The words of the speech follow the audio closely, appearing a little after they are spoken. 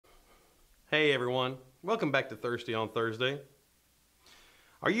Hey everyone, welcome back to Thirsty on Thursday.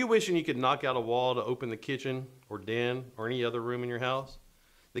 Are you wishing you could knock out a wall to open the kitchen or den or any other room in your house?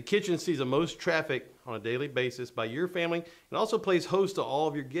 The kitchen sees the most traffic on a daily basis by your family and also plays host to all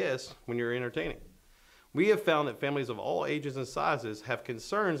of your guests when you're entertaining. We have found that families of all ages and sizes have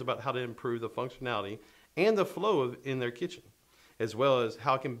concerns about how to improve the functionality and the flow in their kitchen, as well as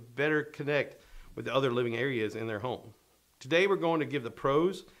how it can better connect with the other living areas in their home. Today we're going to give the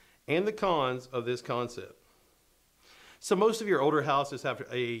pros and the cons of this concept. So most of your older houses have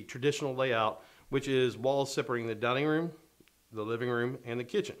a traditional layout, which is walls separating the dining room, the living room, and the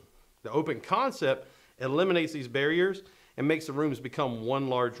kitchen. The open concept eliminates these barriers and makes the rooms become one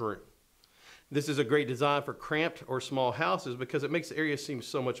large room. This is a great design for cramped or small houses because it makes the area seem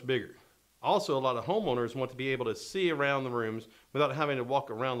so much bigger. Also, a lot of homeowners want to be able to see around the rooms without having to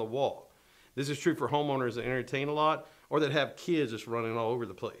walk around the wall. This is true for homeowners that entertain a lot or that have kids just running all over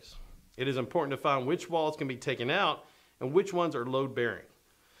the place. It is important to find which walls can be taken out and which ones are load bearing.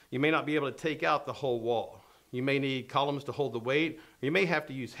 You may not be able to take out the whole wall. You may need columns to hold the weight, or you may have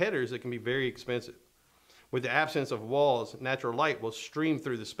to use headers that can be very expensive. With the absence of walls, natural light will stream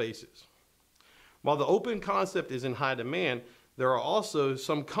through the spaces. While the open concept is in high demand, there are also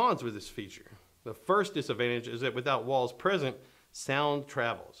some cons with this feature. The first disadvantage is that without walls present, sound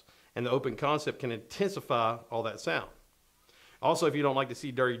travels, and the open concept can intensify all that sound. Also, if you don't like to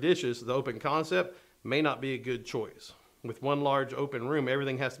see dirty dishes, the open concept may not be a good choice. With one large open room,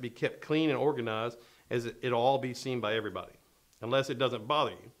 everything has to be kept clean and organized as it'll all be seen by everybody, unless it doesn't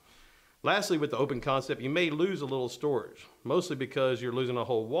bother you. Lastly, with the open concept, you may lose a little storage, mostly because you're losing a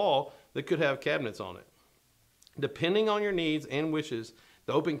whole wall that could have cabinets on it. Depending on your needs and wishes,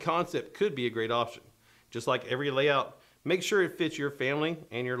 the open concept could be a great option. Just like every layout, make sure it fits your family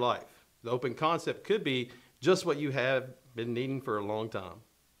and your life. The open concept could be just what you have been needing for a long time.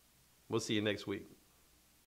 We'll see you next week.